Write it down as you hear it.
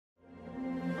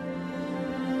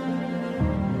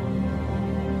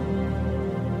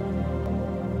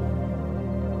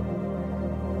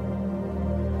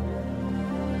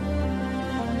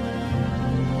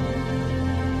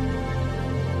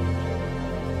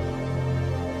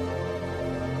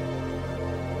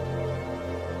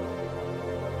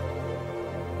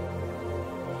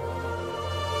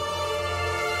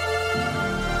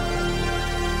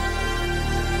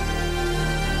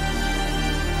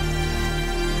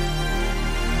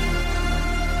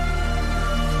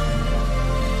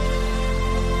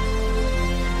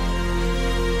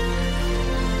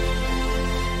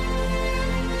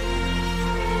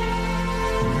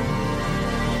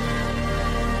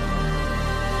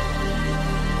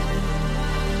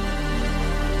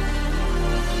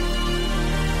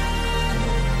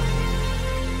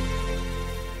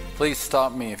Please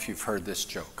stop me if you've heard this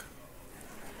joke.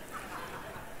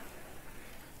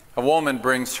 A woman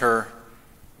brings her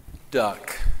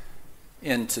duck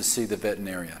in to see the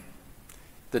veterinarian.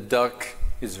 The duck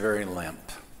is very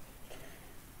limp.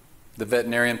 The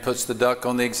veterinarian puts the duck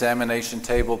on the examination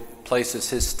table,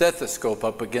 places his stethoscope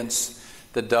up against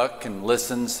the duck and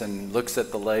listens and looks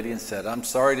at the lady and said, "I'm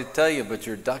sorry to tell you, but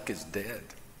your duck is dead."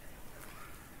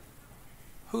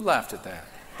 Who laughed at that?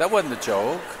 That wasn't a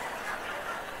joke.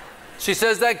 She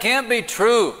says, "That can't be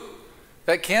true.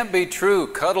 That can't be true.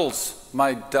 Cuddles,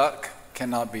 my duck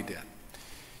cannot be dead."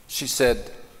 She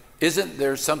said, "Isn't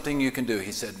there something you can do?"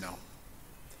 He said, "No."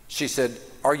 She said,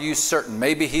 "Are you certain?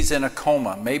 Maybe he's in a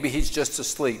coma. Maybe he's just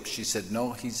asleep." She said,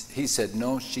 "No." He said,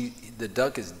 "No, the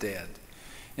duck is dead."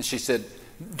 And she said,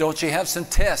 "Don't you have some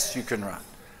tests you can run?"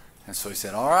 And so he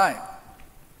said, "All right."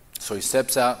 So he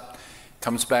steps out,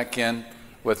 comes back in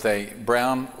with a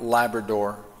brown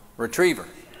Labrador retriever.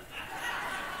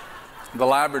 The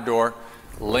Labrador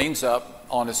leans up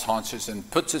on his haunches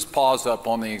and puts his paws up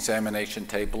on the examination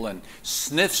table and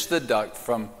sniffs the duck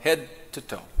from head to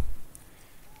toe.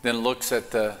 Then looks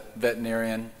at the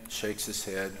veterinarian, shakes his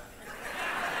head.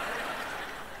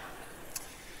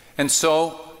 And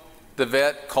so the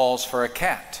vet calls for a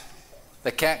cat.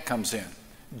 The cat comes in,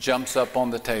 jumps up on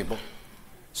the table,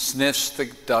 sniffs the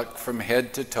duck from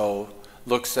head to toe,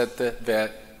 looks at the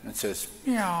vet and says,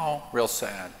 "Meow," real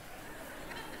sad.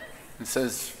 And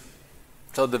says,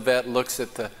 so the vet looks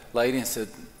at the lady and said,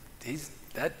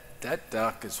 that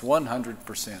duck is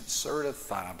 100%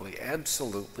 certifiably,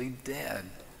 absolutely dead.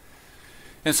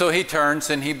 And so he turns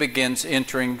and he begins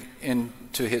entering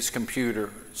into his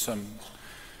computer some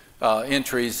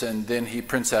entries, and then he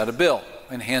prints out a bill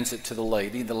and hands it to the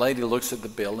lady. The lady looks at the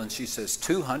bill and she says,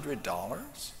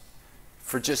 $200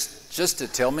 for just to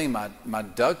tell me my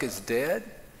duck is dead?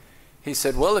 He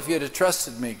said, "Well, if you'd have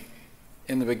trusted me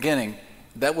in the beginning,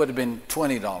 that would have been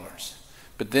 $20.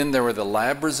 But then there were the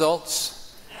lab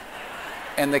results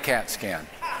and the CAT scan."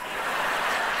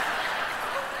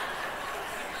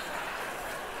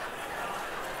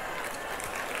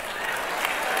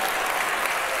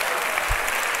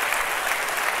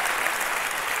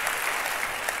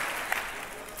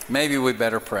 Maybe we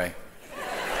better pray.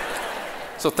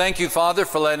 So thank you, Father,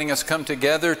 for letting us come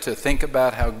together to think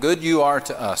about how good you are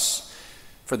to us,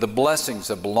 for the blessings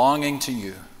of belonging to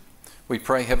you. We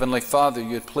pray, Heavenly Father,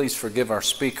 you'd please forgive our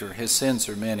speaker. His sins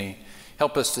are many.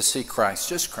 Help us to see Christ,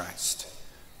 just Christ.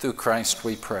 Through Christ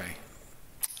we pray.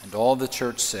 And all the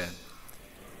church said,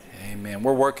 amen.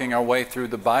 We're working our way through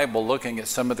the Bible, looking at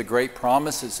some of the great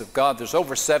promises of God. There's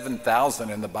over 7,000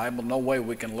 in the Bible. No way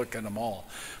we can look at them all.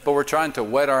 But we're trying to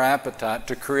whet our appetite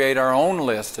to create our own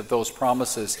list of those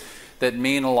promises that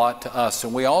mean a lot to us.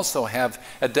 And we also have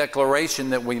a declaration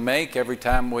that we make every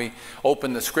time we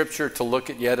open the scripture to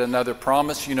look at yet another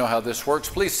promise. You know how this works.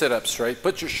 Please sit up straight,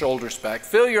 put your shoulders back,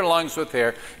 fill your lungs with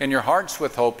air and your hearts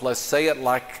with hope. Let's say it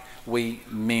like we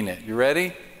mean it. You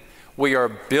ready? We are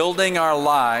building our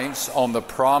lives on the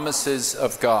promises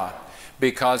of God.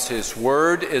 Because His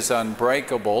word is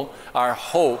unbreakable, our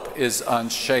hope is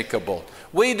unshakable.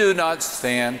 We do not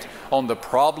stand on the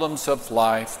problems of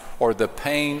life or the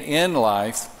pain in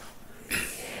life.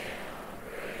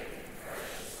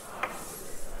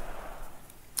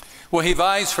 Well, he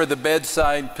vies for the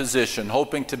bedside position,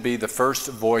 hoping to be the first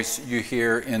voice you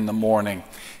hear in the morning.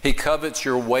 He covets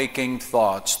your waking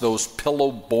thoughts, those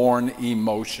pillow-borne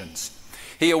emotions.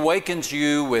 He awakens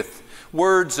you with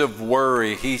words of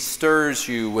worry. He stirs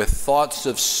you with thoughts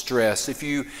of stress. If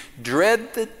you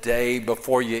dread the day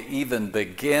before you even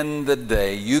begin the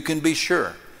day, you can be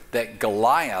sure that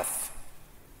Goliath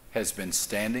has been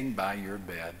standing by your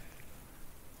bed.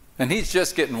 And he's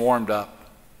just getting warmed up.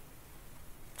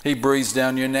 He breathes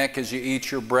down your neck as you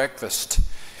eat your breakfast.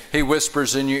 He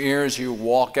whispers in your ear as you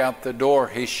walk out the door.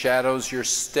 He shadows your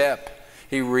step.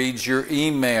 He reads your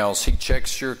emails. He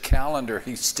checks your calendar.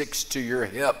 He sticks to your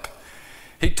hip.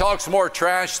 He talks more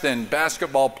trash than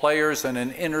basketball players in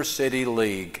an inner city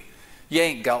league. You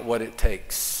ain't got what it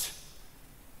takes.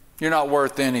 You're not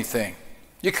worth anything.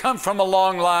 You come from a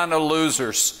long line of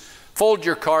losers. Fold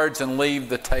your cards and leave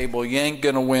the table. You ain't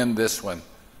going to win this one.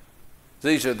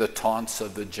 These are the taunts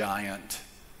of the giant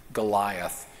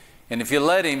Goliath. And if you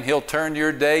let him, he'll turn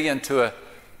your day into a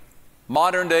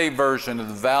modern day version of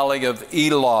the Valley of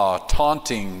Elah,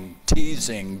 taunting,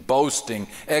 teasing, boasting,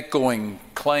 echoing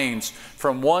claims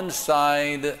from one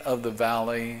side of the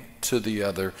valley to the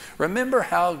other. Remember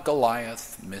how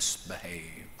Goliath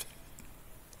misbehaved.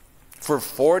 For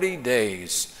 40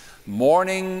 days,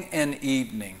 morning and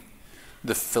evening,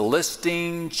 the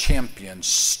Philistine champion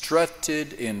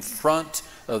strutted in front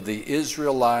of the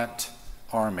Israelite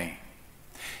army.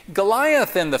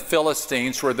 Goliath and the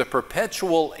Philistines were the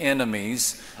perpetual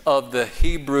enemies of the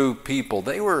Hebrew people.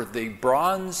 They were the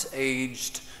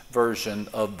bronze-aged version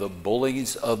of the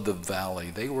bullies of the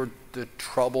valley. They were the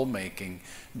troublemaking,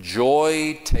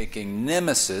 joy-taking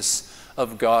nemesis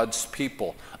of God's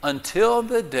people until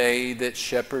the day that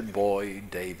shepherd boy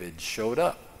David showed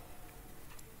up.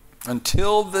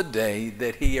 Until the day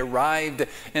that he arrived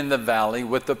in the valley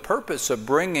with the purpose of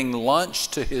bringing lunch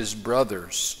to his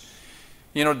brothers.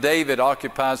 You know, David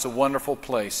occupies a wonderful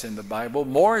place in the Bible.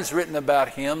 More is written about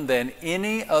him than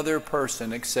any other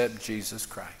person except Jesus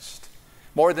Christ.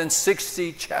 More than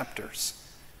 60 chapters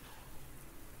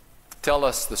tell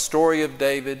us the story of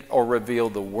David or reveal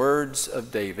the words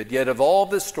of David. Yet of all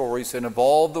the stories and of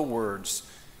all the words,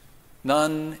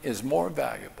 none is more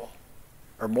valuable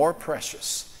or more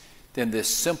precious than this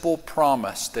simple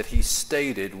promise that he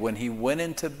stated when he went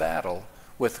into battle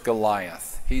with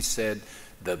Goliath. He said,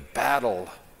 "The battle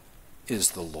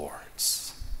is the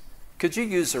Lord's." Could you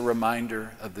use a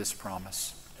reminder of this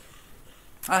promise?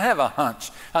 I have a hunch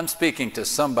I'm speaking to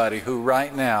somebody who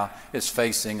right now is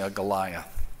facing a Goliath.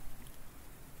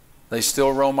 They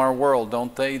still roam our world,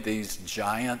 don't they? These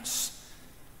giants.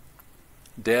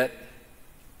 Debt,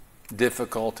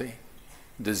 difficulty,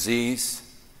 disease,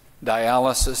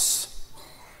 dialysis,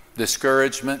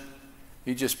 discouragement.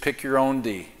 You just pick your own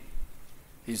D.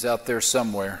 He's out there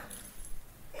somewhere.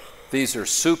 These are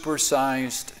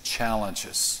supersized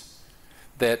challenges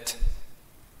that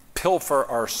pilfer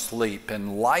our sleep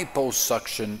and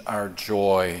liposuction our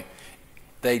joy.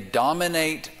 They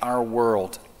dominate our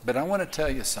world. But I want to tell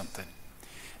you something.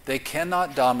 They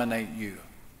cannot dominate you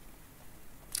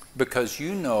because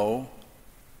you know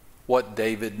what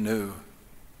David knew.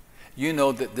 You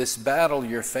know that this battle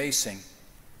you're facing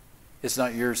is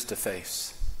not yours to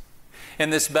face.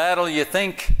 And this battle you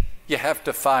think you have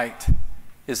to fight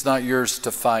is not yours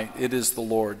to fight. It is the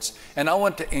Lord's. And I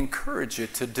want to encourage you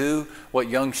to do what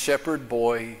young shepherd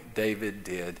boy David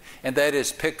did, and that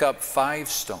is pick up 5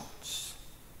 stones.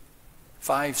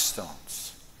 5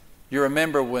 stones. You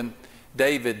remember when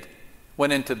David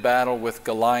went into battle with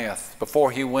Goliath.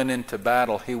 Before he went into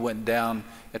battle, he went down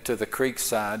to the creek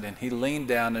side and he leaned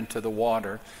down into the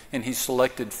water and he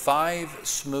selected 5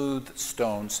 smooth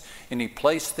stones and he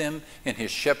placed them in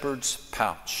his shepherd's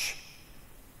pouch.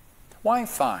 Why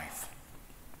 5?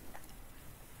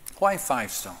 Why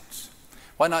 5 stones?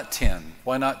 Why not 10?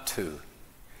 Why not 2?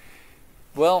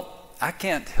 Well, I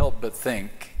can't help but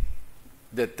think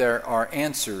that there are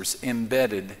answers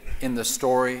embedded in the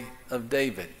story of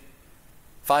David.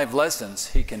 5 lessons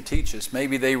he can teach us.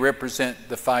 Maybe they represent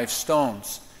the 5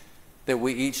 stones that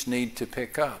we each need to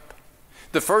pick up.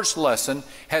 The first lesson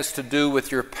has to do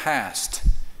with your past.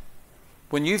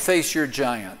 When you face your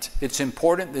giant, it's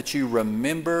important that you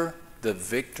remember the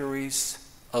victories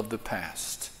of the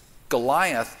past.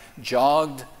 Goliath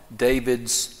jogged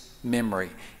David's memory.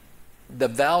 The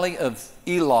valley of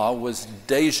Elah was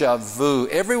deja vu.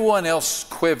 Everyone else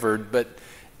quivered, but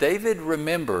David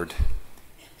remembered.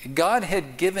 God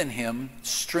had given him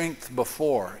strength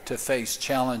before to face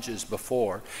challenges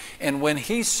before. And when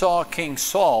he saw King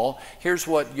Saul, here's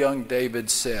what young David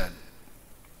said.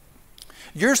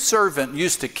 "Your servant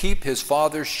used to keep his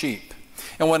father's sheep.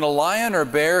 And when a lion or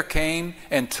bear came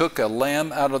and took a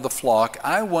lamb out of the flock,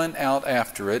 I went out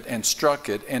after it and struck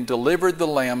it and delivered the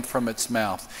lamb from its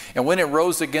mouth. And when it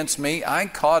rose against me, I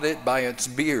caught it by its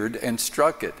beard and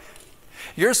struck it.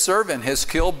 Your servant has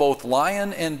killed both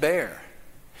lion and bear.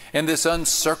 And this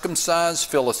uncircumcised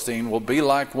Philistine will be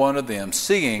like one of them,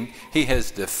 seeing he has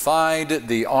defied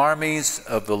the armies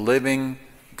of the living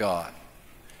God."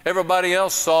 Everybody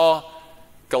else saw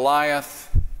Goliath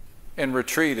and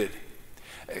retreated.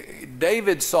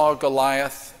 David saw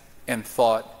Goliath and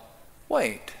thought,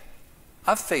 wait,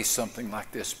 I've faced something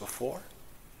like this before.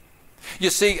 You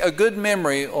see, a good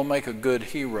memory will make a good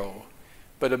hero,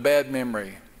 but a bad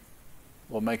memory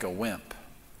will make a wimp.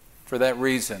 For that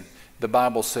reason, the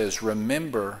Bible says,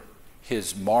 remember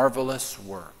his marvelous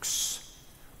works,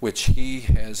 which he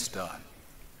has done.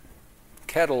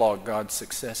 Catalog God's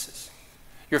successes.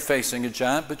 You're facing a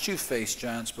giant, but you've faced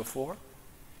giants before.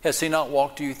 Has he not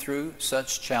walked you through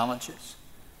such challenges?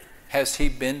 Has he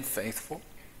been faithful?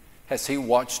 Has he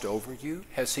watched over you?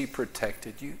 Has he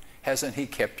protected you? Hasn't He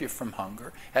kept you from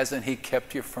hunger? Hasn't He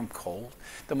kept you from cold?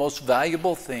 The most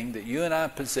valuable thing that you and I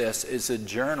possess is a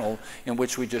journal in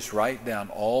which we just write down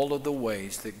all of the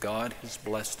ways that God has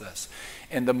blessed us.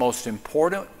 And the most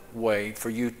important way for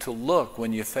you to look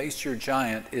when you face your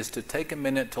giant is to take a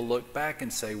minute to look back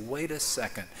and say, wait a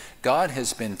second, God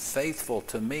has been faithful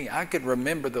to me. I could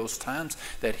remember those times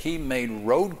that He made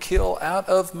roadkill out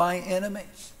of my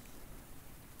enemies.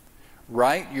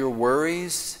 Write your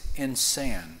worries in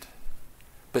sand,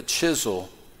 but chisel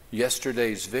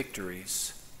yesterday's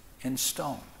victories in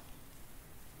stone.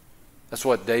 That's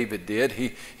what David did.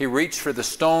 He reached for the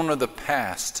stone of the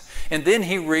past, and then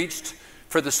he reached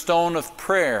for the stone of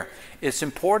prayer. It's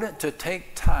important to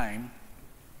take time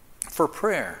for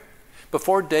prayer.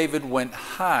 Before David went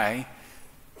high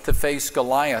to face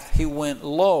Goliath, he went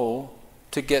low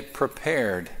to get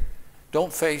prepared.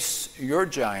 Don't face your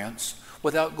giants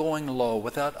without going low,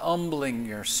 without humbling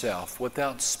yourself,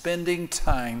 without spending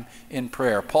time in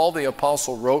prayer. Paul the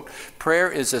Apostle wrote,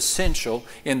 prayer is essential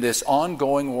in this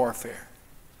ongoing warfare.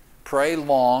 Pray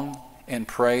long and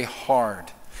pray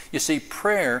hard. You see,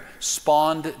 prayer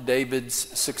spawned David's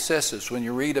successes. When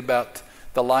you read about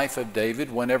the life of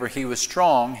David, whenever he was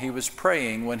strong, he was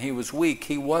praying. When he was weak,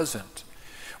 he wasn't.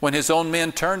 When his own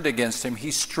men turned against him,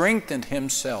 he strengthened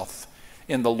himself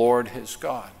in the Lord his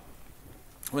God.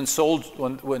 When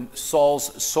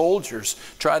Saul's soldiers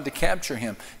tried to capture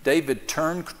him, David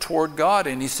turned toward God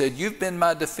and he said, you've been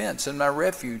my defense and my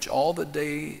refuge all the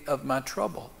day of my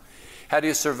trouble. How do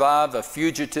you survive a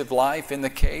fugitive life in the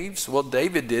caves? Well,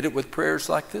 David did it with prayers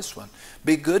like this one.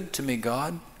 Be good to me,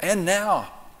 God. And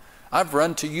now I've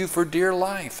run to you for dear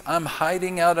life. I'm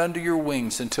hiding out under your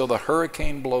wings until the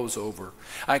hurricane blows over.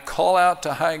 I call out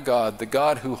to high God, the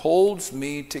God who holds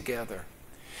me together.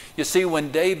 You see,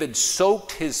 when David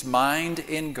soaked his mind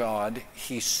in God,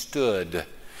 he stood.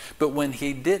 But when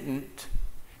he didn't,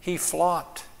 he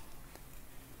flopped.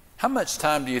 How much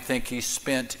time do you think he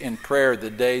spent in prayer the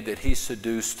day that he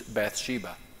seduced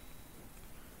Bathsheba?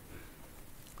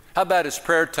 How about his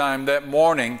prayer time that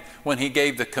morning when he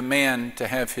gave the command to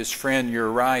have his friend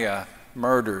Uriah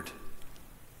murdered?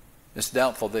 It's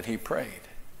doubtful that he prayed.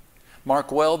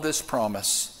 Mark well this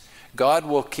promise. God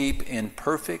will keep in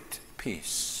perfect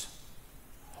peace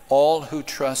all who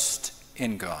trust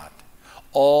in God,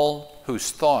 all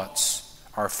whose thoughts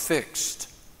are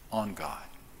fixed on God.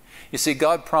 You see,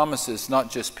 God promises not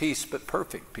just peace, but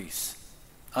perfect peace,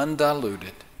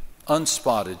 undiluted,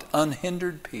 unspotted,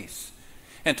 unhindered peace.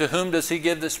 And to whom does He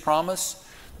give this promise?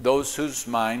 Those whose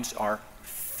minds are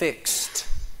fixed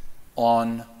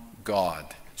on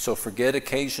God. So forget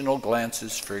occasional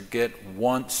glances, forget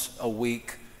once a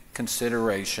week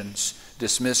considerations,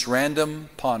 dismiss random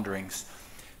ponderings.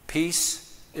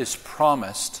 Peace is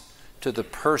promised to the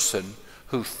person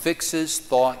who fixes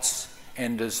thoughts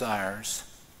and desires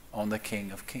on the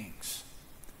King of Kings.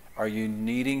 Are you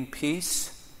needing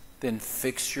peace? Then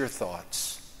fix your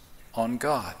thoughts on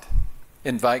God.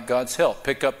 Invite God's help.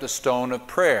 Pick up the stone of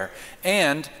prayer.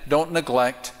 And don't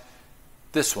neglect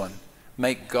this one.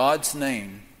 Make God's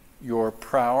name your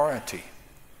priority.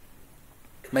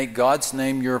 Make God's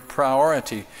name your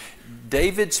priority.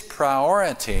 David's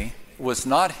priority was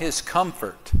not his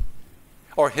comfort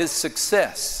or his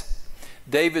success.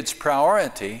 David's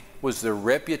priority was the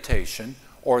reputation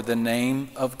or the name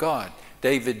of God.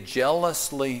 David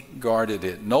jealously guarded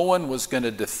it. No one was going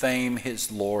to defame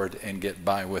his Lord and get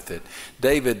by with it.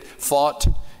 David fought,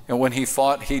 and when he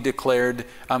fought, he declared,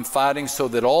 I'm fighting so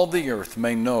that all the earth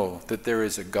may know that there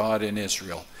is a God in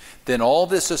Israel. Then all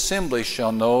this assembly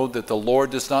shall know that the Lord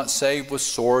does not save with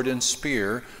sword and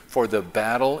spear, for the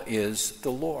battle is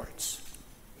the Lord's.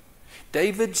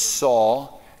 David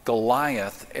saw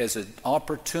Goliath as an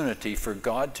opportunity for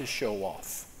God to show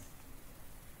off.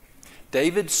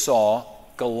 David saw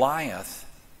Goliath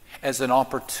as an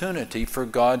opportunity for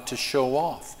God to show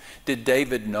off. Did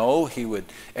David know he would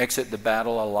exit the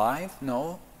battle alive?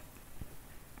 No.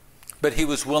 But he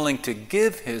was willing to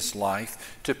give his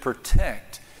life to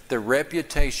protect the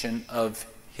reputation of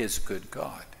his good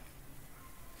God.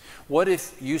 What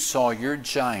if you saw your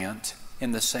giant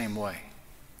in the same way?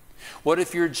 What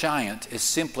if your giant is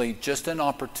simply just an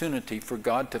opportunity for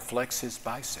God to flex His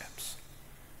biceps?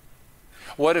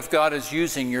 What if God is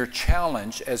using your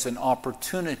challenge as an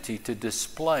opportunity to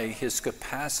display His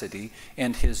capacity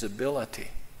and His ability?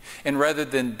 And rather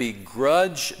than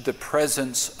begrudge the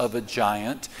presence of a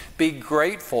giant, be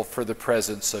grateful for the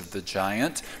presence of the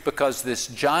giant, because this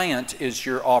giant is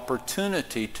your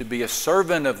opportunity to be a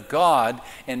servant of God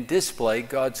and display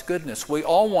God's goodness. We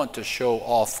all want to show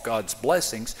off God's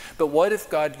blessings, but what if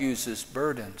God uses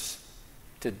burdens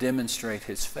to demonstrate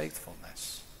His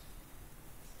faithfulness?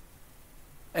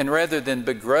 And rather than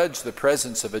begrudge the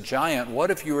presence of a giant,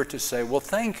 what if you were to say, well,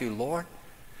 thank you, Lord.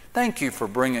 Thank you for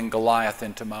bringing Goliath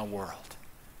into my world.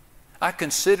 I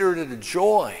consider it a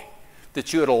joy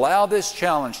that you would allow this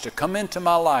challenge to come into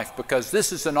my life, because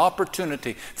this is an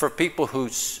opportunity for people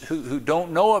who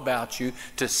don't know about you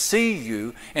to see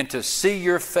you and to see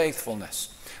your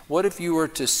faithfulness. What if you were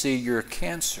to see your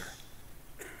cancer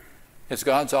as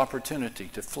God's opportunity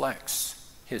to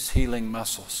flex his healing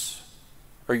muscles,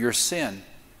 or your sin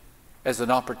as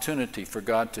an opportunity for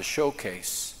God to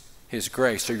showcase his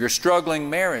grace, or your struggling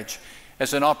marriage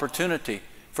as an opportunity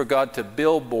for God to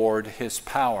billboard his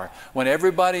power? When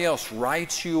everybody else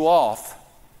writes you off,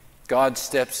 God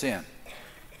steps in.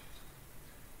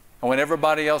 And when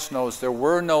everybody else knows there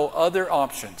were no other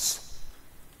options,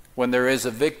 when there is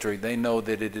a victory, they know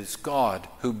that it is God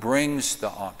who brings the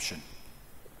option.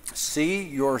 See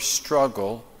your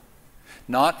struggle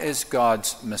not as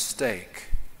God's mistake,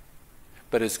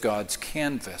 but as God's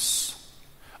canvas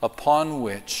upon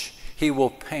which he will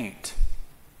paint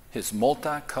his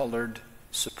multicolored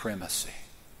supremacy.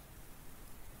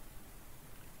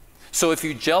 So if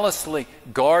you jealously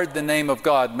guard the name of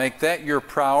God, make that your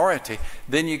priority,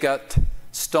 then you got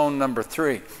stone number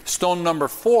 3. Stone number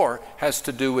 4 has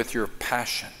to do with your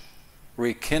passion.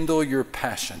 Rekindle your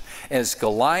passion. As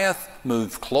Goliath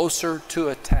moved closer to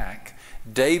attack,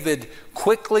 David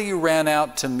quickly ran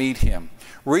out to meet him.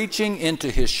 Reaching into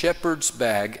his shepherd's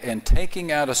bag and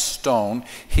taking out a stone,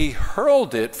 he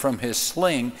hurled it from his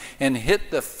sling and hit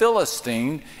the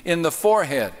Philistine in the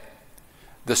forehead.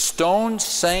 The stone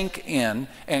sank in,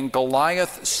 and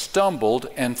Goliath stumbled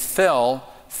and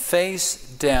fell face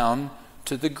down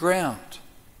to the ground.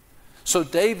 So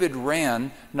David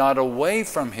ran not away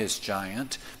from his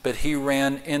giant, but he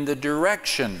ran in the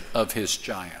direction of his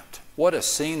giant. What a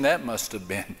scene that must have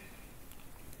been.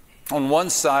 On one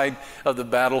side of the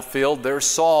battlefield, there's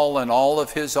Saul and all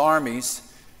of his armies.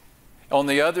 On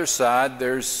the other side,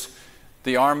 there's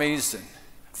the armies and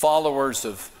followers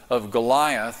of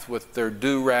Goliath with their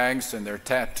do-rags and their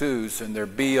tattoos and their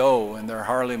BO and their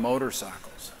Harley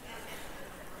motorcycles.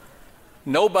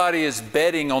 Nobody is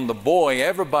betting on the boy.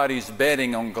 Everybody's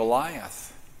betting on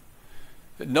Goliath.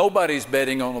 Nobody's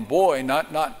betting on a boy,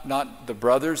 not the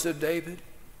brothers of David,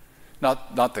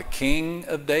 not the king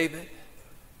of David,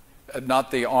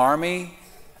 not the army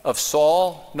of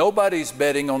Saul. Nobody's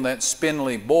betting on that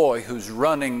spindly boy who's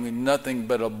running nothing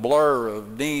but a blur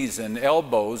of knees and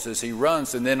elbows as he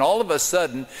runs. And then all of a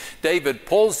sudden, David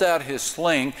pulls out his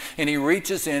sling and he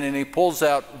reaches in and he pulls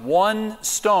out one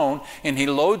stone and he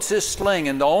loads his sling,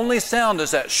 and the only sound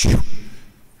is that shoo,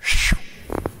 shoo,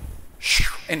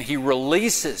 shoo. And he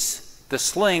releases the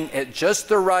sling at just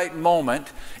the right moment.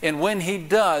 And when he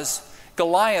does,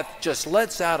 Goliath just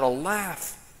lets out a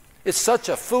laugh. It's such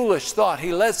a foolish thought.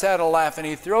 He lets out a laugh and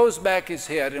he throws back his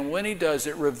head, and when he does,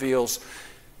 it reveals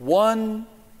one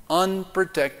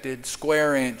unprotected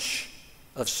square inch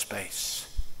of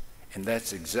space. And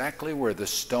that's exactly where the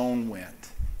stone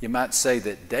went. You might say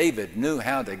that David knew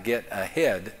how to get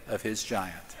ahead of his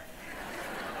giant.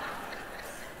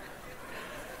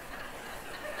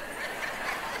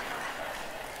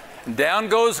 Down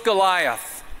goes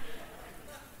Goliath,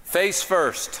 face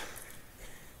first.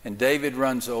 And David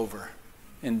runs over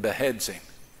and beheads him.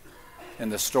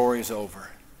 And the story's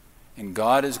over. And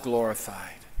God is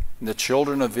glorified. And the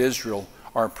children of Israel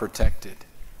are protected.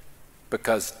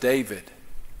 Because David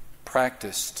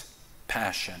practiced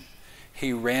passion.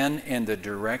 He ran in the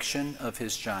direction of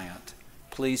his giant.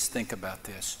 Please think about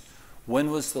this. When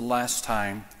was the last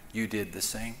time you did the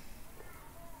same?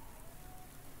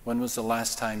 When was the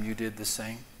last time you did the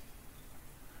same?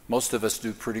 Most of us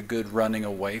do pretty good running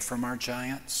away from our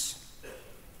giants,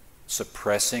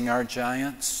 suppressing our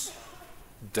giants,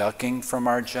 ducking from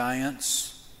our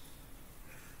giants.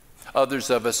 Others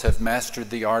of us have mastered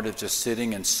the art of just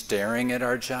sitting and staring at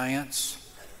our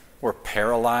giants. We're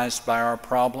paralyzed by our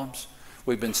problems.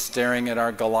 We've been staring at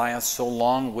our Goliath so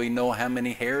long, we know how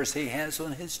many hairs he has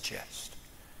on his chest.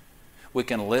 We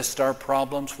can list our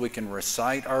problems. We can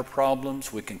recite our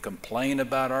problems. We can complain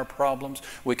about our problems.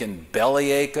 We can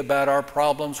bellyache about our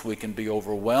problems. We can be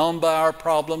overwhelmed by our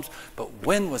problems. But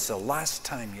when was the last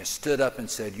time you stood up and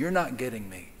said, "You're not getting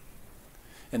me.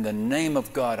 In the name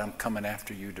of God, I'm coming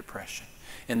after you, depression.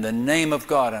 In the name of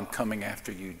God, I'm coming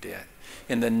after you, debt.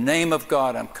 In the name of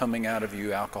God, I'm coming out of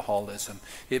you, alcoholism.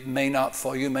 It may not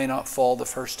fall. You may not fall the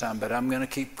first time, but I'm going to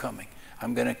keep coming.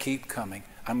 I'm going to keep coming.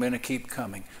 I'm going to keep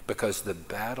coming, because the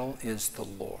battle is the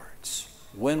Lord's."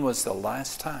 When was the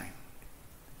last time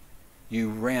you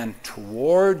ran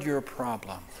toward your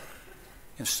problem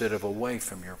instead of away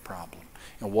from your problem?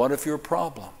 And what if your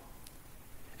problem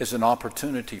is an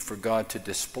opportunity for God to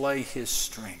display His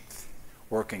strength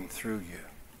working through you.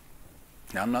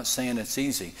 Now, I'm not saying it's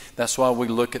easy. That's why we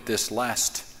look at this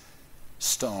last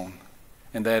stone,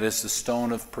 and that is the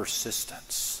stone of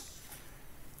persistence.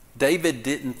 David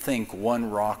didn't think one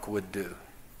rock would do.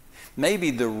 Maybe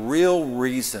the real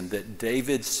reason that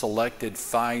David selected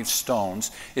 5 stones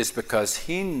is because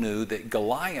he knew that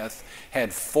Goliath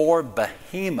had 4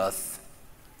 behemoth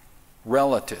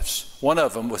relatives. One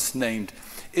of them was named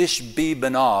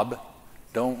Ishbi-Benob.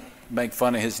 Don't make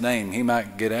fun of his name. He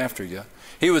might get after you.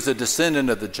 He was a descendant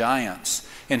of the giants,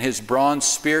 and his bronze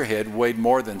spearhead weighed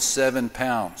more than 7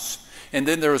 pounds. And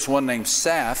then there was one named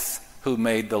Saph who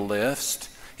made the list.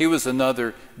 He was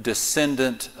another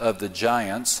descendant of the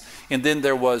giants. And then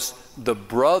there was the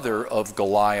brother of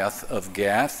Goliath of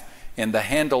Gath, and the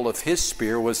handle of his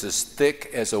spear was as thick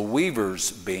as a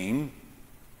weaver's beam.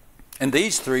 And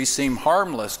these 3 seem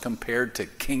harmless compared to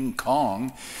King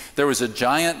Kong. There was a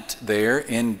giant there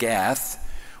in Gath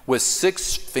with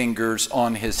 6 fingers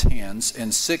on his hands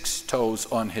and 6 toes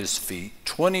on his feet,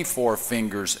 24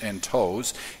 fingers and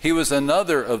toes. He was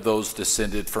another of those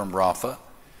descended from Rapha.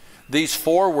 These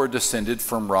 4 were descended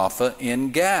from Rapha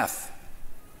in Gath.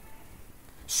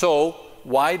 So,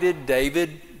 why did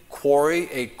David quarry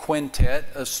a quintet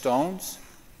of stones?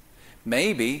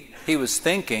 Maybe he was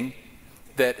thinking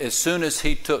that as soon as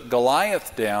he took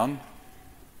Goliath down,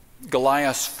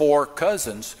 Goliath's 4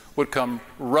 cousins would come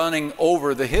running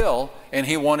over the hill, and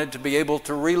he wanted to be able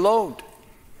to reload.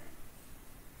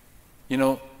 You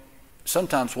know,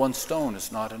 sometimes one stone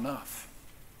is not enough.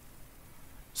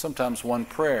 Sometimes one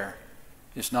prayer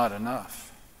is not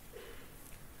enough.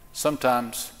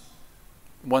 Sometimes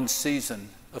one season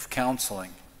of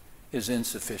counseling is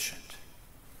insufficient.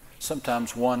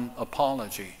 Sometimes one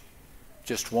apology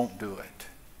just won't do it.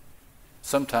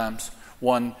 Sometimes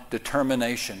one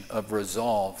determination of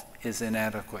resolve is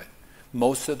inadequate.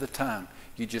 Most of the time,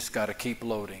 you just got to keep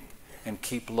loading and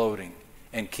keep loading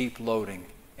and keep loading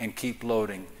and keep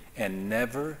loading and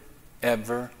never,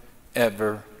 ever,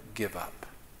 ever give up.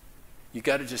 You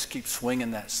got to just keep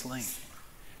swinging that sling.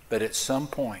 But at some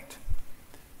point,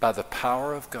 by the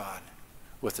power of God,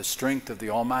 with the strength of the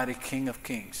Almighty King of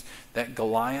Kings, that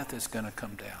Goliath is going to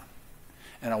come down.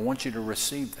 And I want you to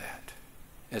receive that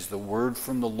as the word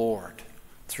from the Lord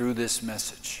through this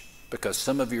message, because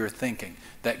some of you are thinking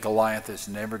that Goliath is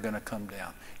never going to come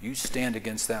down. You stand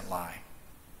against that lie,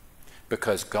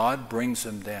 because God brings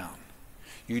them down.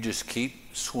 You just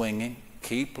keep swinging,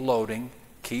 keep loading,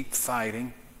 keep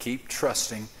fighting, keep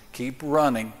trusting, keep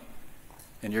running,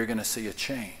 and you're going to see a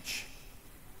change.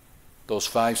 Those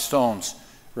 5 stones: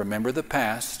 remember the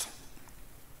past,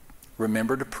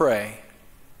 remember to pray,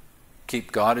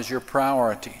 keep God as your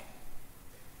priority,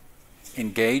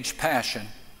 engage passion,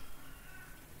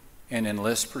 and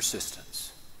enlist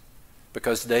persistence.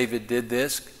 Because David did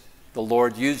this, the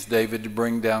Lord used David to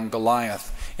bring down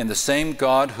Goliath. And the same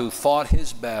God who fought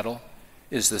his battle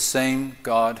is the same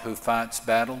God who fights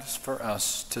battles for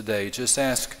us today. Just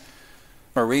ask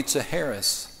Maritza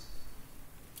Harris.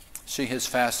 She has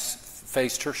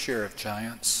faced her share of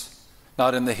giants,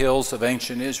 not in the hills of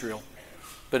ancient Israel,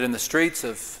 but in the streets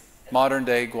of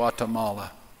modern-day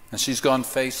Guatemala. And she's gone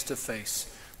face to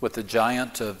face with the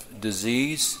giant of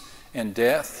disease and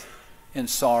death and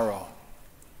sorrow.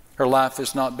 Her life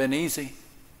has not been easy,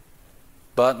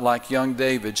 but like young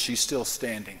David, she's still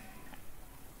standing.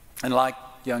 And like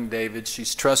young David,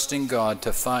 she's trusting God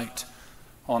to fight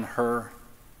on her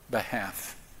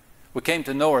behalf. We came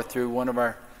to know her through one of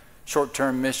our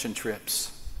short-term mission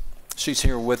trips. She's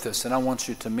here with us, and I want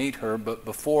you to meet her, but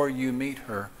before you meet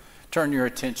her, turn your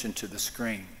attention to the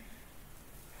screen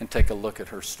and take a look at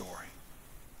her story.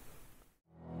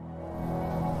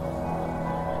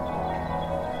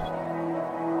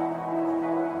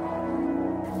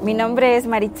 Mi nombre es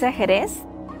Maritza Jerez.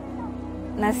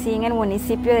 Nací en el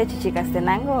municipio de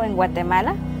Chichicastenango, en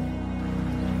Guatemala.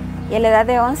 Y a la edad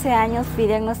de 11 años fui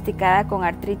diagnosticada con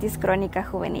artritis crónica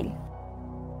juvenil.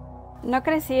 No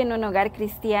crecí en un hogar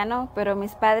cristiano, pero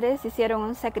mis padres hicieron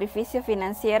un sacrificio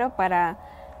financiero para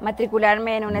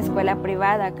matricularme en una escuela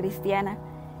privada cristiana.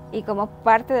 Y como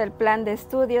parte del plan de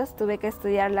estudios tuve que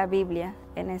estudiar la Biblia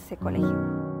en ese colegio.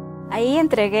 Ahí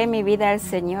entregué mi vida al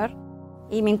Señor.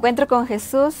 Y mi encuentro con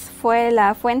Jesús fue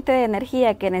la fuente de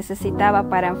energía que necesitaba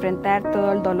para enfrentar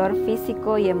todo el dolor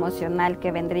físico y emocional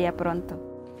que vendría pronto.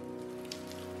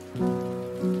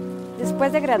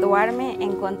 Después de graduarme,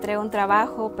 encontré un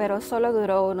trabajo, pero solo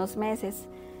duró unos meses.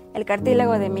 El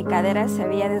cartílago de mi cadera se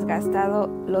había desgastado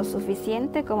lo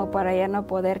suficiente como para ya no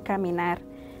poder caminar.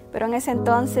 Pero en ese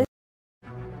entonces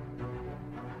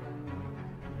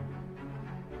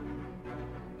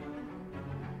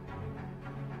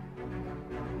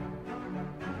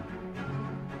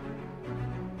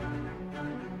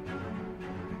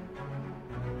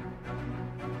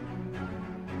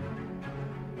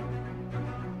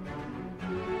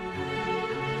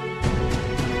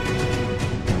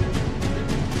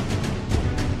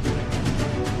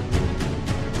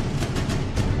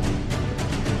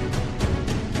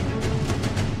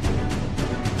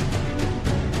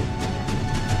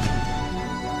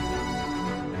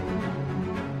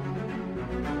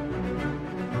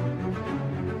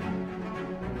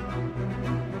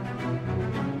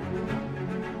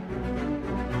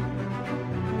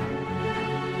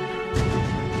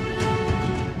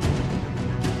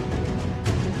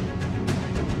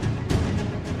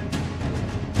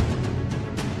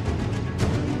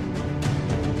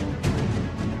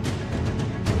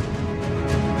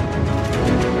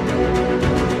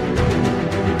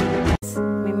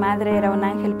Mi madre era un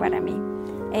ángel para mí.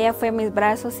 Ella fue mis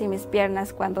brazos y mis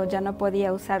piernas cuando ya no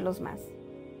podía usarlos más.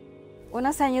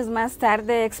 Unos años más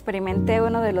tarde experimenté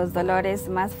uno de los dolores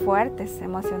más fuertes,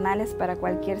 emocionales para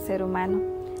cualquier ser humano.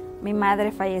 Mi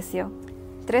madre falleció.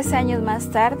 13 años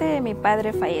más tarde, mi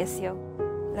padre falleció.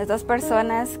 Las dos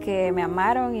personas que me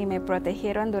amaron y me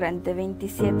protegieron durante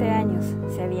 27 años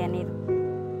se habían ido.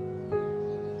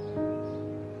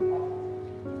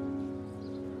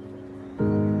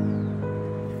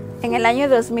 En el año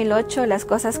 2008 las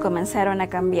cosas comenzaron a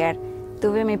cambiar.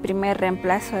 Tuve mi primer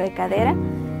reemplazo de cadera.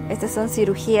 Estas son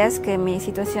cirugías que mi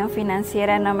situación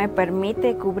financiera no me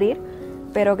permite cubrir,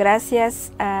 pero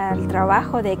gracias al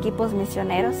trabajo de equipos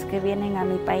misioneros que vienen a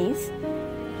mi país,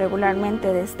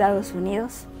 regularmente de Estados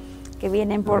Unidos, que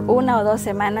vienen por 1 o 2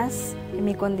 semanas,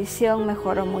 mi condición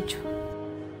mejoró mucho.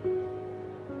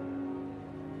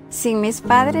 Sin mis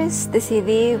padres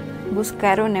decidí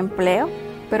buscar un empleo,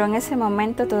 pero en ese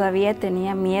momento todavía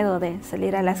tenía miedo de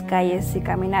salir a las calles y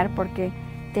caminar porque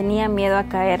tenía miedo a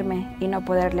caerme y no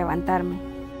poder levantarme.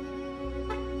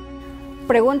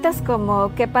 Preguntas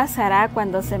como ¿qué pasará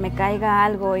cuando se me caiga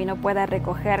algo y no pueda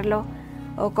recogerlo?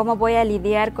 O ¿cómo voy a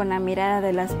lidiar con la mirada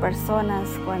de las personas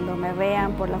cuando me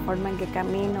vean por la forma en que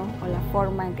camino o la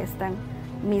forma en que están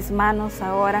mis manos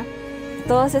ahora?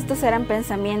 Todos estos eran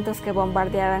pensamientos que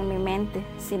bombardeaban mi mente.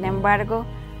 Sin embargo,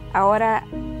 ahora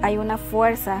había una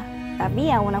fuerza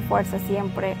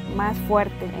siempre más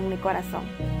fuerte en mi corazón.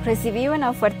 Recibí una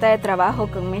oferta de trabajo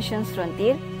con Missions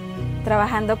Frontier,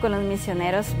 trabajando con los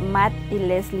misioneros Matt y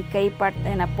Leslie Capart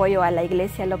en apoyo a la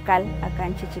iglesia local acá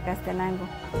en Chichicastenango.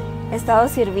 He estado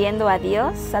sirviendo a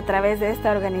Dios a través de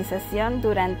esta organización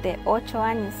durante 8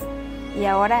 años y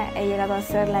ahora he llegado a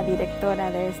ser la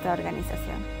directora de esta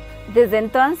organización. Desde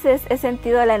entonces he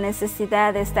sentido la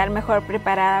necesidad de estar mejor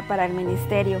preparada para el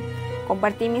ministerio.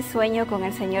 Compartí mi sueño con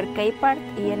el señor Capart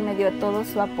y él me dio todo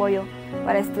su apoyo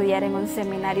para estudiar en un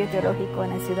seminario teológico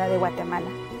en la ciudad de Guatemala.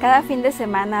 Cada fin de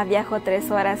semana viajo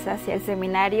 3 horas hacia el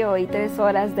seminario y 3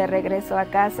 horas de regreso a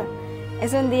casa.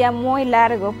 Es un día muy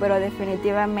largo, pero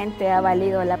definitivamente ha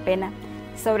valido la pena.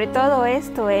 Sobre todo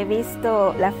esto he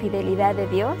visto la fidelidad de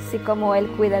Dios y cómo Él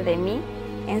cuida de mí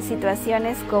en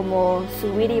situaciones como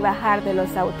subir y bajar de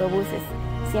los autobuses.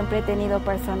 Siempre he tenido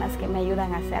personas que me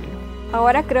ayudan a hacerlo.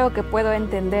 Ahora creo que puedo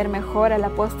entender mejor al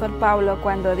apóstol Pablo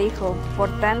cuando dijo, por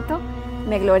tanto,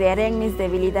 me gloriaré en mis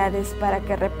debilidades para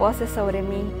que repose sobre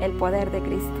mí el poder de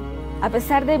Cristo. A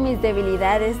pesar de mis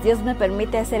debilidades, Dios me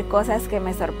permite hacer cosas que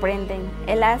me sorprenden.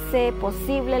 Él hace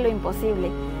posible lo imposible.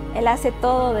 Él hace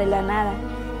todo de la nada.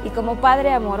 Y como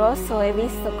Padre amoroso he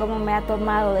visto cómo me ha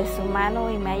tomado de su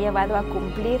mano y me ha llevado a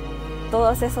cumplir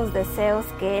todos esos deseos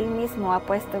que Él mismo ha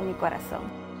puesto en mi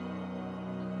corazón.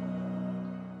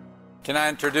 Can I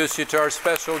introduce you to our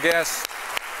special guest,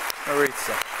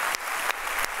 Maritza?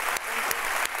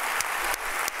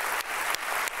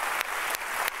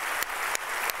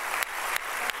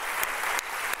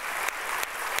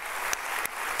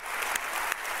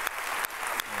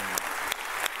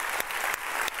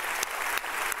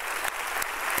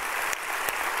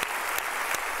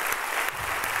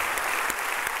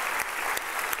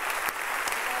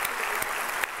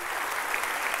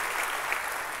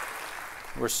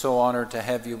 We're so honored to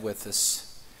have you with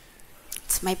us.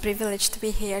 It's my privilege to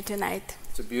be here tonight.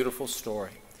 It's a beautiful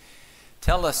story.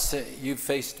 Tell us, you've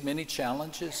faced many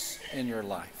challenges in your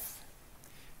life.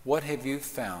 What have you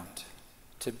found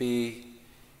to be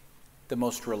the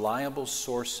most reliable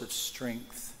source of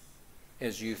strength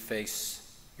as you face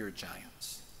your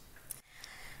giants?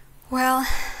 Well,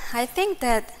 I think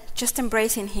that just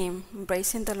embracing Him,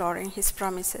 embracing the Lord and His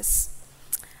promises.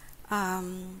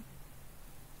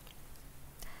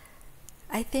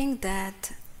 I think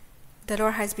that the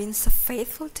Lord has been so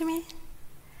faithful to me,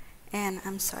 And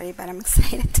I'm sorry, but I'm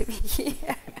excited to be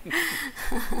here.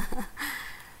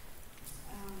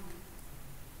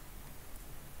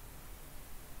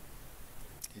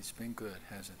 He's been good,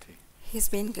 hasn't he? He's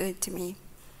been good to me.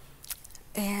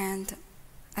 And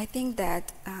I think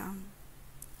that, I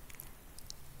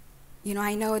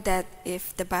know that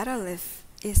if the battle is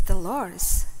the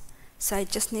Lord's, so I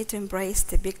just need to embrace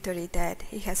the victory that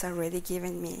he has already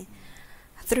given me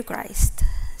through Christ.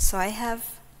 So I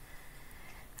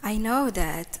know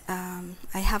that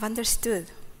I have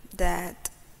understood that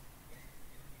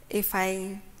if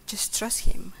I just trust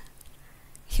him,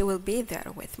 he will be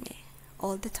there with me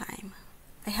all the time.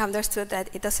 I have understood that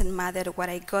it doesn't matter what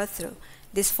I go through,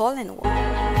 this fallen world.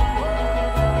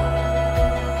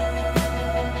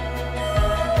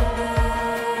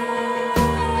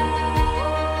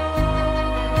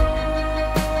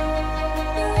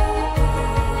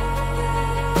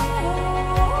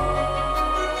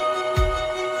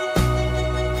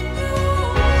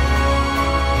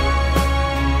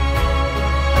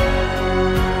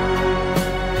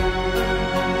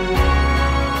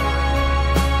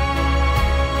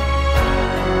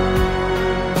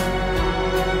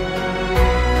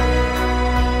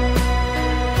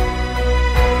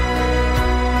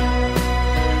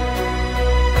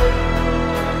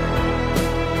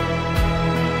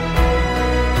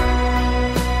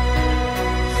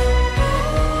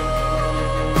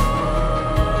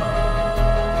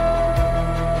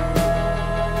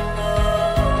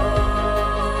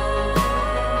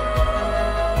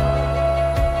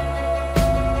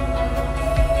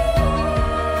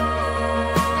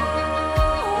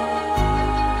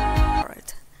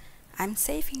 I'm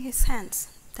safe in his hands.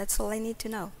 That's all I need to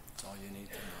know. That's all you need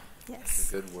to know. Yes. That's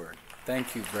a good word.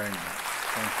 Thank you very much.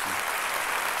 Thank you.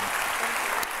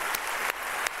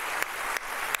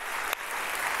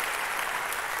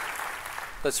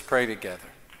 Let's pray together.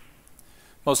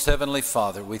 Most Heavenly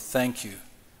Father, we thank you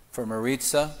for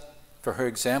Maritza, for her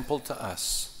example to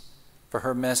us, for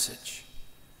her message.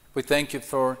 We thank you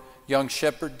for young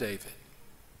shepherd David,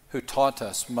 who taught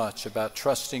us much about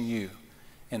trusting you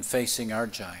in facing our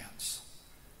giants.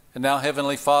 And now,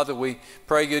 Heavenly Father, we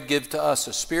pray you'd give to us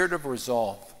a spirit of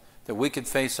resolve that we could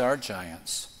face our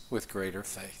giants with greater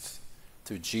faith.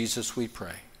 Through Jesus we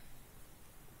pray.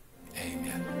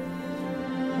 Amen.